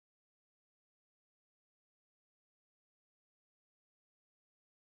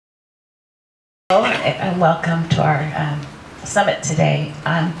And welcome to our summit today.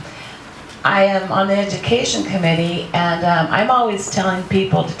 I am on the education committee, and I'm always telling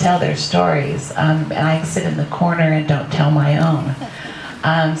people to tell their stories, and I sit in the corner and don't tell my own.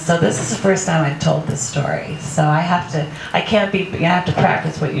 So this is the first time I've told this story. So I have to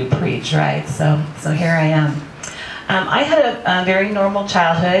practice what you preach, right? So here I am. I had a very normal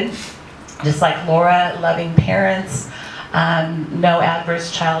childhood, just like Laura, loving parents, no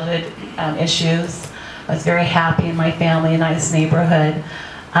adverse childhood issues. I was very happy in my family, a nice neighborhood.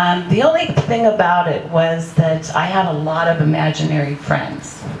 The only thing about it was that I had a lot of imaginary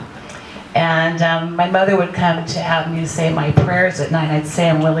friends. And my mother would come to have me say my prayers at night. I'd say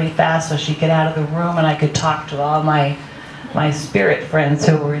them really fast so she'd get out of the room and I could talk to all my spirit friends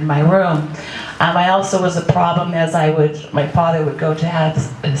who were in my room. I also was a problem as my father would go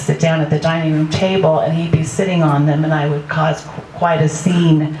to sit down at the dining room table and he'd be sitting on them, and I would cause quite a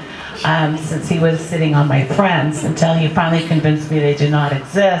scene since he was sitting on my friends, until he finally convinced me they did not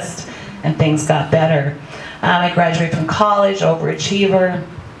exist and things got better. I graduated from college, overachiever,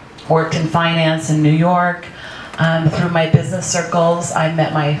 worked in finance in New York. Through my business circles, I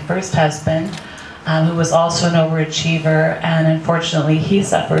met my first husband, who was also an overachiever, and unfortunately he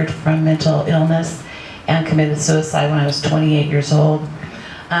suffered from mental illness and committed suicide when I was 28 years old.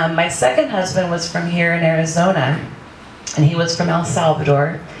 My second husband was from here in Arizona, and he was from El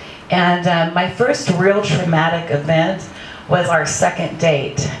Salvador. And my first real traumatic event was our second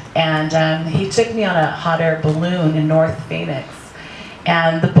date. And he took me on a hot air balloon in North Phoenix.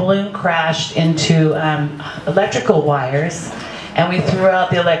 And the balloon crashed into electrical wires, and we threw out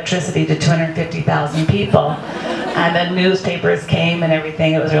the electricity to 250,000 people. And then newspapers came and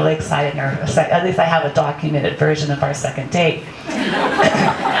everything. It was really exciting. At least I have a documented version of our second date.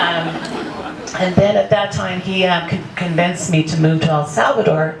 And then at that time, he convinced me to move to El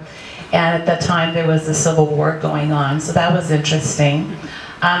Salvador. And at that time, there was the Civil War going on, so that was interesting.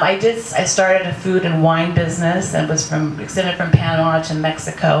 I started a food and wine business and was extended from Panama to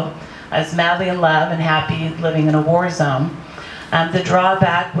Mexico. I was madly in love and happy living in a war zone. The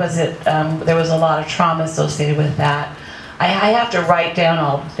drawback was that there was a lot of trauma associated with that. I have to write down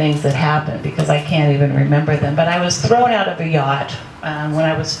all the things that happened because I can't even remember them. But I was thrown out of a yacht. When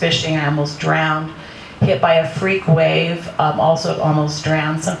I was fishing, I almost drowned. Hit by a freak wave, also almost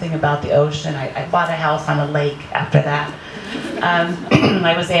drowned. Something about the ocean. I bought a house on a lake after that.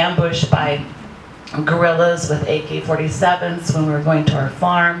 I was ambushed by guerrillas with AK-47s when we were going to our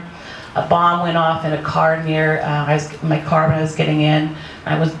farm. A bomb went off in a car near my car when I was getting in.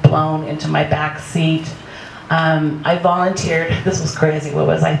 I was blown into my back seat. I volunteered. This was crazy. What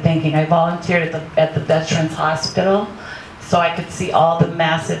was I thinking? I volunteered at the Veterans Hospital so I could see all the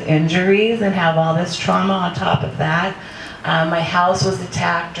massive injuries and have all this trauma on top of that. My house was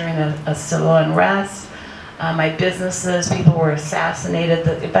attacked during a civil unrest. My businesses, people were assassinated.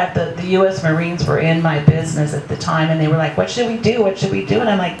 In fact, the U.S. Marines were in my business at the time, and they were like, "What should we do? What should we do?" And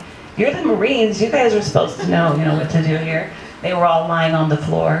I'm like, "You're the Marines. You guys are supposed to know, what to do here." They were all lying on the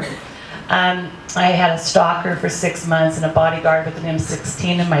floor. I had a stalker for 6 months and a bodyguard with an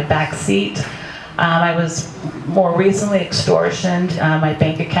M16 in my back seat. I was more recently extortioned. My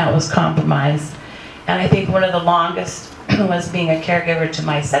bank account was compromised. And I think one of the longest was being a caregiver to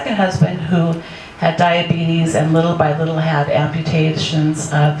my second husband, who had diabetes and little by little had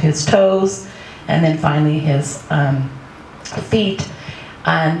amputations of his toes and then finally his feet.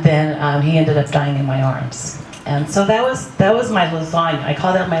 And then he ended up dying in my arms. And so that was my lasagna. I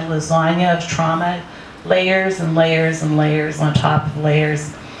call that my lasagna of trauma, layers and layers and layers on top of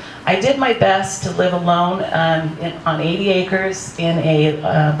layers. I did my best to live alone on 80 acres in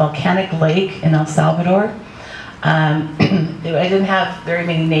a volcanic lake in El Salvador. I didn't have very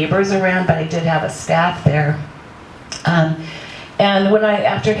many neighbors around, but I did have a staff there. And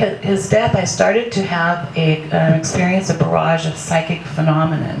after his death, I started to have experience a barrage of psychic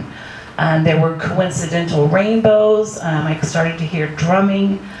phenomenon. There were coincidental rainbows. I started to hear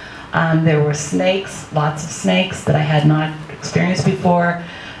drumming. There were snakes, lots of snakes that I had not experienced before.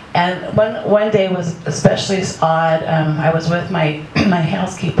 And one day was especially odd. I was with my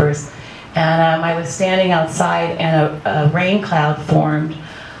housekeepers, and I was standing outside, and a rain cloud formed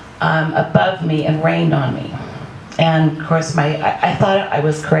above me and rained on me. And of course, I thought I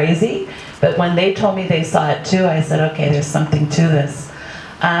was crazy, but when they told me they saw it too, I said, okay, there's something to this.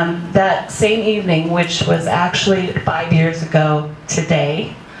 That same evening, which was actually 5 years ago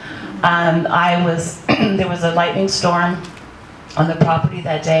today, there was a lightning storm on the property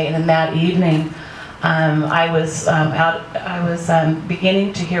that day, and in that evening, I was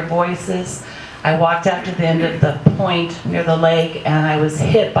beginning to hear voices. I walked out to the end of the point near the lake, and I was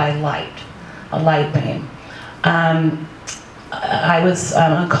hit by light. a light beam. I was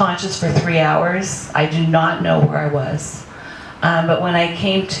unconscious for 3 hours. I do not know where I was. But when I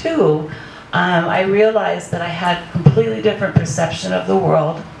came to, I realized that I had a completely different perception of the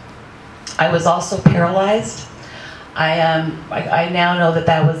world. I was also paralyzed. I now know that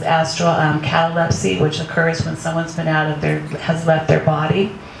that was astral catalepsy, which occurs when someone's been has left their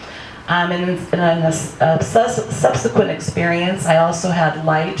body. And in a subsequent experience, I also had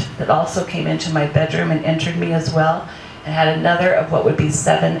light that also came into my bedroom and entered me as well, and had another of what would be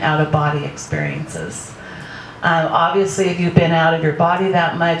 7 out-of-body experiences. Obviously, if you've been out of your body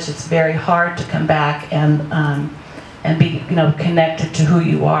that much, it's very hard to come back and be, connected to who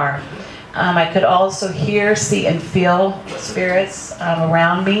you are. I could also hear, see, and feel spirits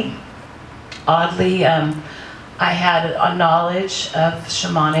around me. Oddly, I had a knowledge of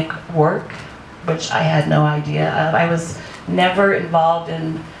shamanic work, which I had no idea of. I was never involved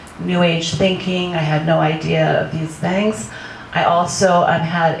in New Age thinking. I had no idea of these things. I also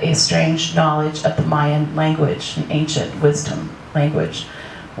had a strange knowledge of the Mayan language, an ancient wisdom language,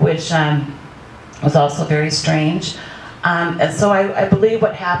 which was also very strange. And so I believe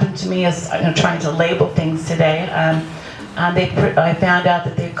what happened to me is, trying to label things today, I found out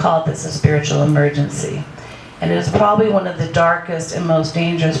that they called this a spiritual emergency. And it is probably one of the darkest and most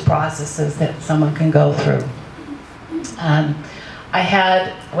dangerous processes that someone can go through. I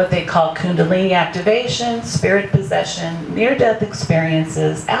had what they call kundalini activation, spirit possession, near-death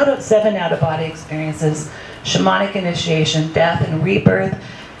experiences, 7 out-of-body experiences, shamanic initiation, death and rebirth.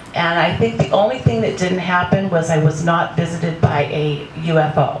 And I think the only thing that didn't happen was I was not visited by a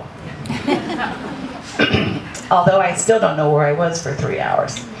UFO. Although I still don't know where I was for 3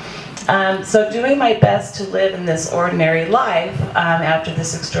 hours. So doing my best to live in this ordinary life after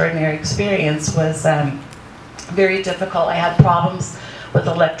this extraordinary experience was very difficult. I had problems with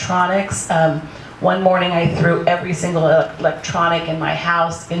electronics. One morning I threw every single electronic in my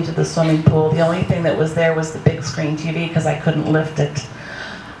house into the swimming pool. The only thing that was there was the big screen TV because I couldn't lift it.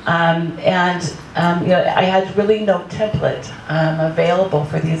 I had really no template available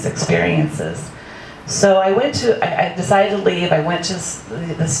for these experiences. So I decided to leave. I went to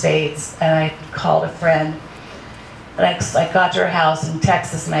the States and I called a friend. And I got to her house in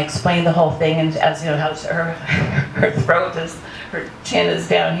Texas and I explained the whole thing, and as how her throat is, her chin is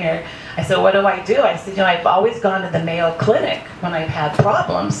down here. I said, what do? I said, I've always gone to the Mayo Clinic when I've had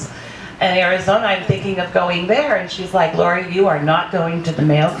problems. In Arizona, I'm thinking of going there. And she's like, Lori, you are not going to the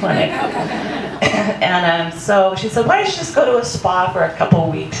Mayo Clinic. And so she said, why don't you just go to a spa for a couple of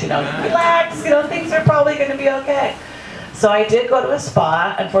weeks, relax, things are probably going to be okay. So I did go to a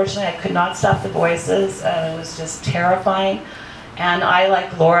spa. Unfortunately, I could not stop the voices. It was just terrifying. And I,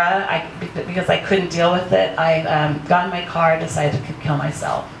 like Laura, because I couldn't deal with it, I got in my car and decided to kill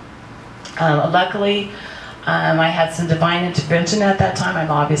myself. Luckily, I had some divine intervention at that time.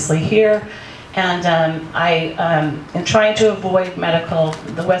 I'm obviously here. And in trying to avoid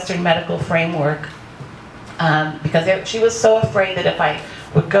the Western medical framework, because she was so afraid that if I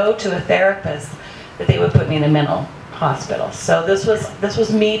would go to a therapist, that they would put me in a mental hospital. So this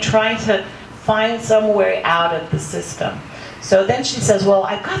was me trying to find some way out of the system. So then she says, well,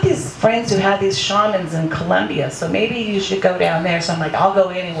 I've got these friends who have these shamans in Colombia, so maybe you should go down there. So I'm like, I'll go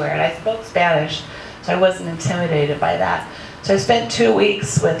anywhere. And I spoke Spanish, so I wasn't intimidated by that. So I spent 2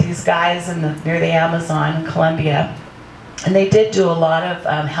 weeks with these guys near the Amazon in Colombia. And they did do a lot of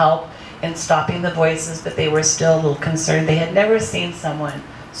help in stopping the voices, but they were still a little concerned. They had never seen someone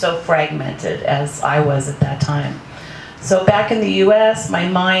so fragmented as I was at that time. So back in the US, my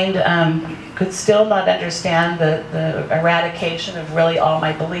mind could still not understand the eradication of really all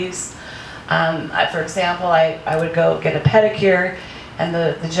my beliefs. For example, I would go get a pedicure, and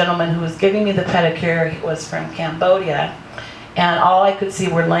the gentleman who was giving me the pedicure was from Cambodia, and all I could see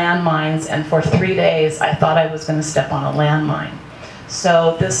were landmines, and for 3 days I thought I was going to step on a landmine.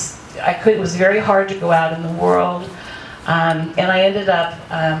 So it was very hard to go out in the world, and I ended up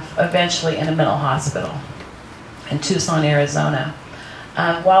eventually in a mental hospital in Tucson, Arizona.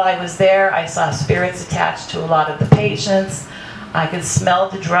 While I was there, I saw spirits attached to a lot of the patients. I could smell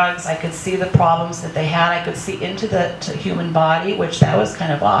the drugs. I could see the problems that they had. I could see into the human body, which that was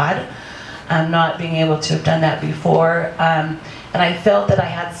kind of odd, not being able to have done that before. And I felt that I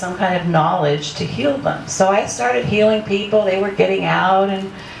had some kind of knowledge to heal them. So I started healing people. They were getting out,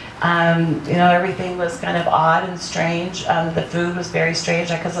 and everything was kind of odd and strange. The food was very strange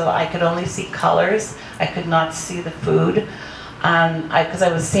because I could only see colors. I could not see the food because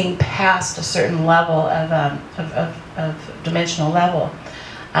I was seeing past a certain level of dimensional level.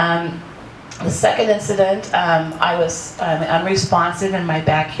 The second incident, I was unresponsive in my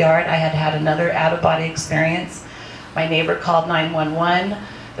backyard. I had had another out-of-body experience. My neighbor called 911.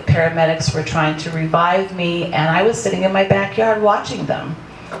 The paramedics were trying to revive me, and I was sitting in my backyard watching them.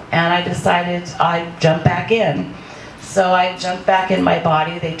 And I decided I'd jump back in. So I jumped back in my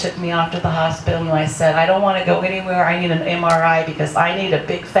body. They took me off to the hospital, and I said, I don't want to go anywhere. I need an MRI because I need a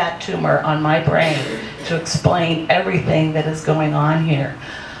big fat tumor on my brain to explain everything that is going on here.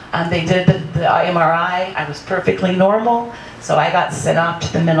 They did the MRI. I was perfectly normal, so I got sent off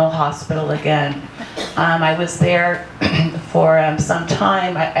to the mental hospital again. I was there for some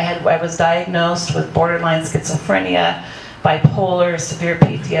time. I was diagnosed with borderline schizophrenia, bipolar, severe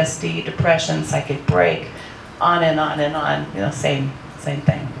PTSD, depression, psychic break, on and on and on. You know, same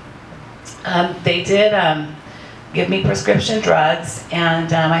thing. They did give me prescription drugs,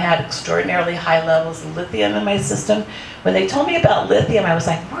 and I had extraordinarily high levels of lithium in my system. When they told me about lithium, I was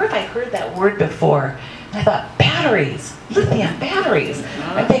like, where have I heard that word before? And I thought, batteries, lithium, batteries.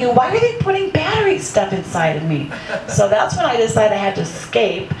 I'm thinking, why are they putting battery stuff inside of me? So that's when I decided I had to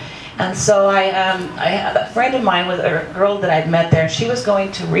escape. And so I had a friend of mine, a girl that I'd met there, she was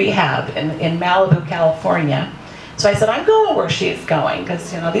going to rehab in Malibu, California. So I said, I'm going where she's going,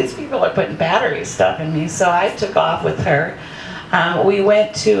 because you know these people are putting battery stuff in me. So I took off with her. We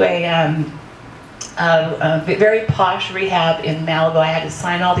went to a very posh rehab in Malibu. I had to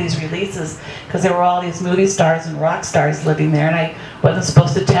sign all these releases because there were all these movie stars and rock stars living there, and I wasn't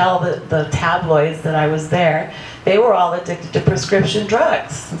supposed to tell the tabloids that I was there. They were all addicted to prescription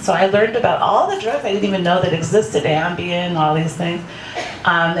drugs. And so I learned about all the drugs I didn't even know that existed, Ambien, all these things.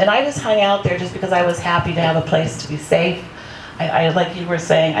 And I just hung out there just because I was happy to have a place to be safe. I like you were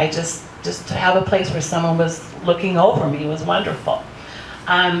saying, just to have a place where someone was looking over me was wonderful.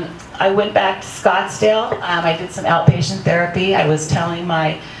 I went back to Scottsdale. I did some outpatient therapy. I was telling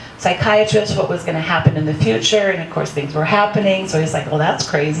my psychiatrist what was going to happen in the future, and of course things were happening. So he's like, well, that's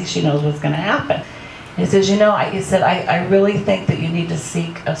crazy. She knows what's going to happen. He says, you know, he said, I really think that you need to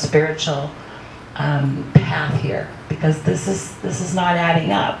seek a spiritual path here, because this is not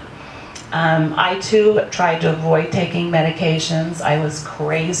adding up. I too tried to avoid taking medications. I was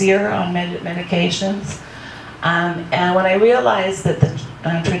crazier on medications. And when I realized that the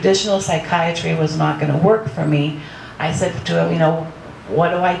traditional psychiatry was not going to work for me, I said to him, you know,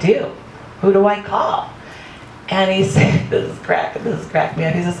 what do I do? Who do I call? And he said, this is crack me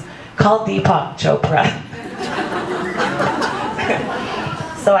up. He says, call Deepak Chopra.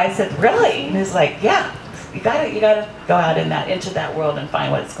 So I said, really? And he's like, yeah, you gotta go out into that world and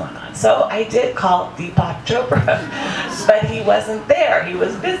find what's going on. So I did call Deepak Chopra, but he wasn't there. He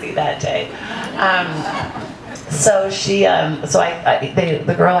was busy that day. So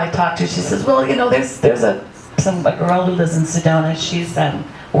the girl I talked to, she says, well, you know, there's a girl who lives in Sedona. She's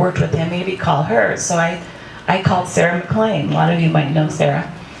worked with him. Maybe call her. So I called Sarah McLean. A lot of you might know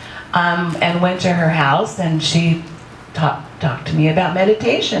Sarah. And went to her house, and she talked to me about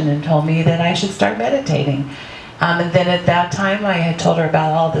meditation and told me that I should start meditating. And then at that time, I had told her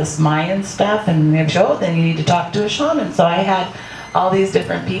about all this Mayan stuff, and they said, oh, then you need to talk to a shaman. So I had all these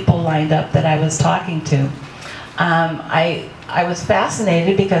different people lined up that I was talking to. I was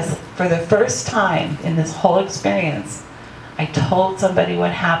fascinated because for the first time in this whole experience, I told somebody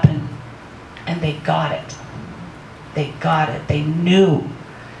what happened, and they got it. They got it. They knew.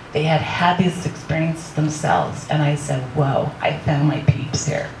 They had had these experiences themselves, and I said, whoa, I found my peeps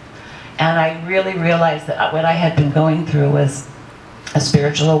here. And I really realized that what I had been going through was a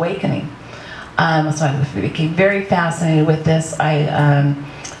spiritual awakening. So I became very fascinated with this. I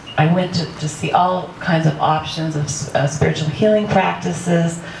went to see all kinds of options of spiritual healing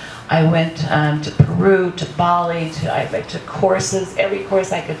practices. I went to Peru, to Bali, I took courses, every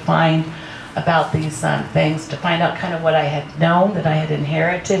course I could find about these things, to find out kind of what I had known, that I had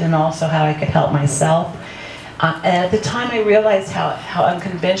inherited, and also how I could help myself. And at the time I realized how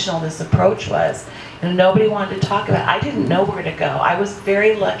unconventional this approach was. You know, nobody wanted to talk about it. I didn't know where to go. I was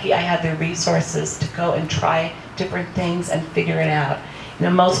very lucky I had the resources to go and try different things and figure it out. You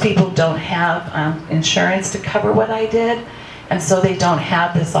know, most people don't have insurance to cover what I did, and so they don't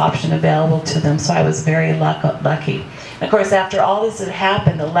have this option available to them, so I was very lucky. And of course, after all this had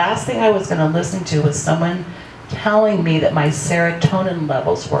happened, the last thing I was going to listen to was someone telling me that my serotonin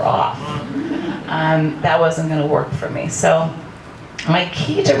levels were off. That wasn't going to work for me. So my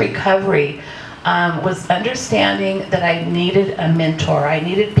key to recovery was understanding that I needed a mentor. I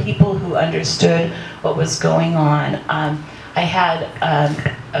needed people who understood what was going on. I had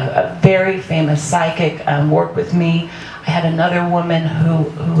a very famous psychic work with me. I had another woman who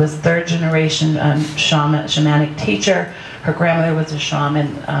was third generation shamanic teacher her grandmother was a shaman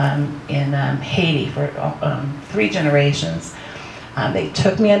in Haiti for 3 generations. They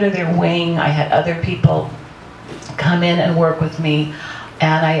took me under their wing. I had other people come in and work with me.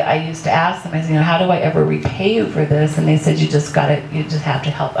 And I used to ask them, I said, how do I ever repay you for this? And they said, you just have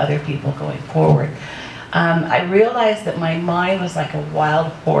to help other people going forward. I realized that my mind was like a wild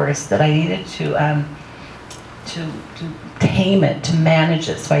horse, that I needed to tame it, to manage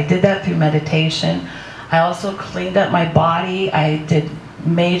it. So I did that through meditation. I also cleaned up my body. I did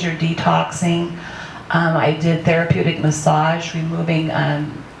major detoxing. I did therapeutic massage, removing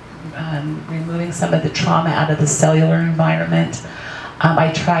some of the trauma out of the cellular environment.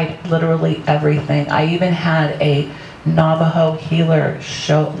 I tried literally everything. I even had a Navajo healer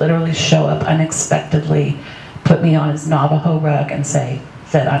literally show up unexpectedly, put me on his Navajo rug and said,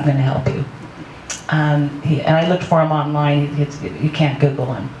 I'm going to help you. And I looked for him online. You can't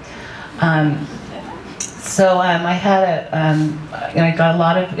Google him. So I had I got a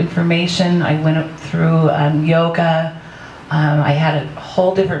lot of information. I went through yoga. I had a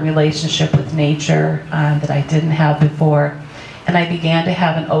whole different relationship with nature that I didn't have before. And I began to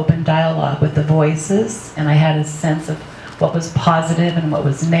have an open dialogue with the voices, and I had a sense of what was positive and what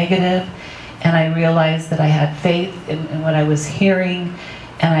was negative. And I realized that I had faith in what I was hearing,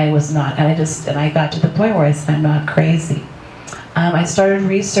 and I was not. And I got to the point where I said, I'm not crazy. I started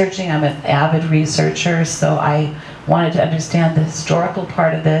researching. I'm an avid researcher, so I wanted to understand the historical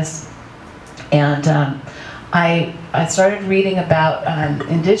part of this. And I started reading about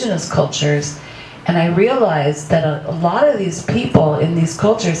indigenous cultures, and I realized that a lot of these people in these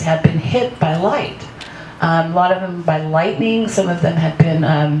cultures had been hit by light. A lot of them by lightning. Some of them had been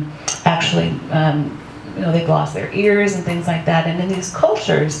they've lost their ears and things like that. And in these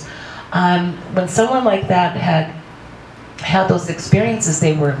cultures, when someone like that had those experiences,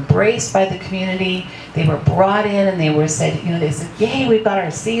 they were embraced by the community. They were brought in, and they said, yay, we've got our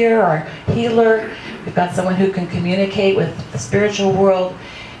seer, our healer. We've got someone who can communicate with the spiritual world.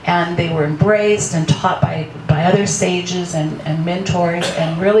 And they were embraced and taught by other sages and mentors,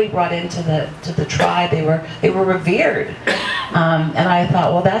 and really brought into the tribe. They were revered, and I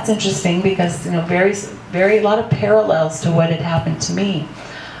thought, well, that's interesting, because a lot of parallels to what had happened to me.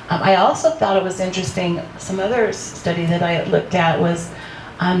 I also thought it was interesting. Some other study that I looked at was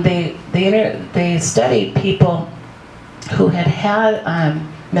they studied people who had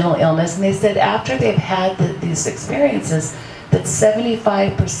mental illness, and they said after they've had these experiences, that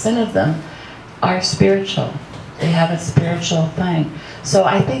 75% of them are spiritual. They have a spiritual thing. So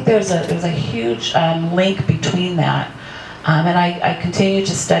I think there's a huge link between that. And I continue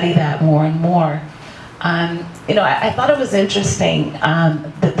to study that more and more. I thought it was interesting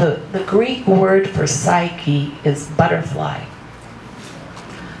that the Greek word for psyche is butterfly.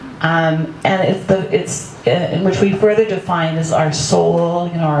 And it's which we further define as our soul,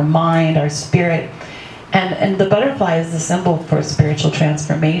 our mind, our spirit. And the butterfly is the symbol for spiritual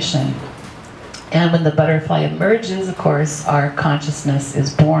transformation. And when the butterfly emerges, of course, our consciousness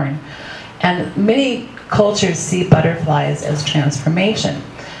is born. And many cultures see butterflies as transformation.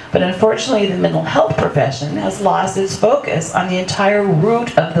 But unfortunately, the mental health profession has lost its focus on the entire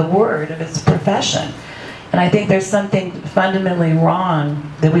root of the word of its profession. And I think there's something fundamentally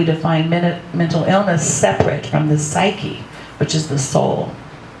wrong that we define mental illness separate from the psyche, which is the soul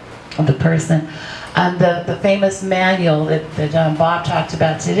of the person. And the famous manual that Bob talked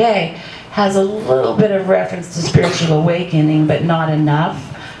about today has a little bit of reference to spiritual awakening, but not enough.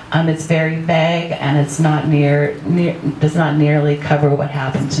 It's very vague, and it's not does not nearly cover what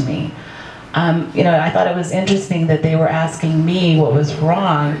happened to me. I thought it was interesting that they were asking me what was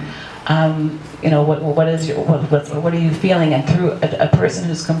wrong. What are you feeling? And through a person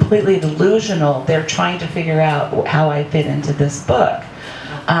who's completely delusional, they're trying to figure out how I fit into this book.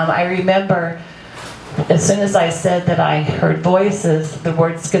 I remember, as soon as I said that I heard voices, the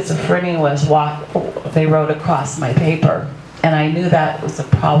word schizophrenia they wrote across my paper. And I knew that was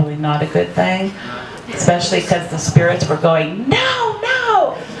probably not a good thing, especially because the spirits were going, no,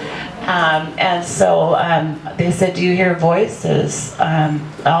 no! And so they said, do you hear voices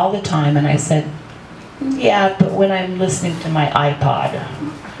all the time? And I said, yeah, but when I'm listening to my iPod.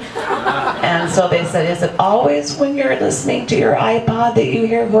 And so they said, is it always when you're listening to your iPod that you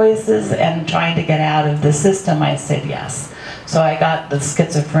hear voices and trying to get out of the system? I said, yes. So I got the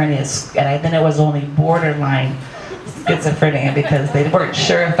schizophrenia, and then it was only borderline schizophrenia because they weren't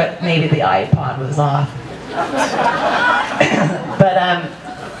sure if maybe the iPod was off. But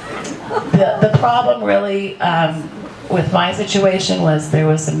the problem really with my situation was there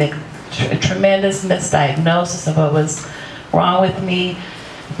was a tremendous misdiagnosis of what was wrong with me.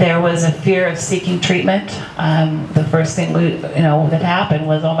 there was a fear of seeking treatment. The first thing that happened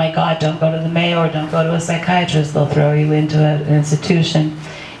was, oh my God, don't go to the Mayo or don't go to a psychiatrist. They'll throw you into an institution.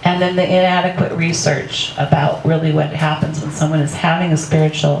 And then the inadequate research about really what happens when someone is having a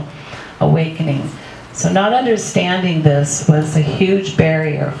spiritual awakening. So not understanding this was a huge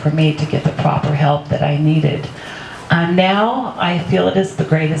barrier for me to get the proper help that I needed. Now I feel it is the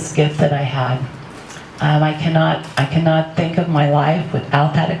greatest gift that I had. I cannot think of my life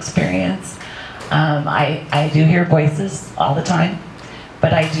without that experience. I do hear voices all the time,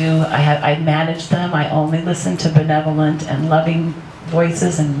 but I manage them. I only listen to benevolent and loving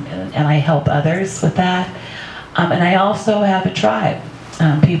voices, and I help others with that. And I also have a tribe,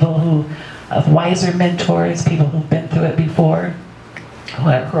 people of wiser mentors, people who've been through it before, who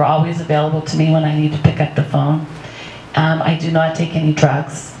are always available to me when I need to pick up the phone. I do not take any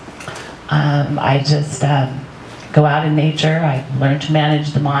drugs. I just go out in nature. I learn to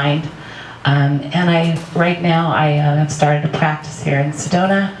manage the mind. And right now I have started a practice here in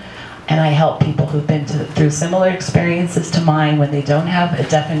Sedona, and I help people who've been through similar experiences to mine when they don't have a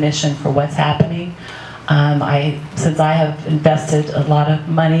definition for what's happening. Since I have invested a lot of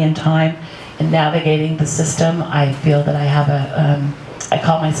money and time in navigating the system, I feel that I have I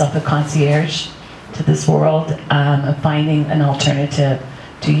call myself a concierge to this world of finding an alternative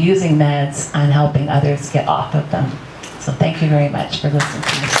to using meds and helping others get off of them. So thank you very much for listening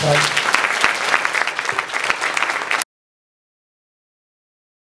to my story.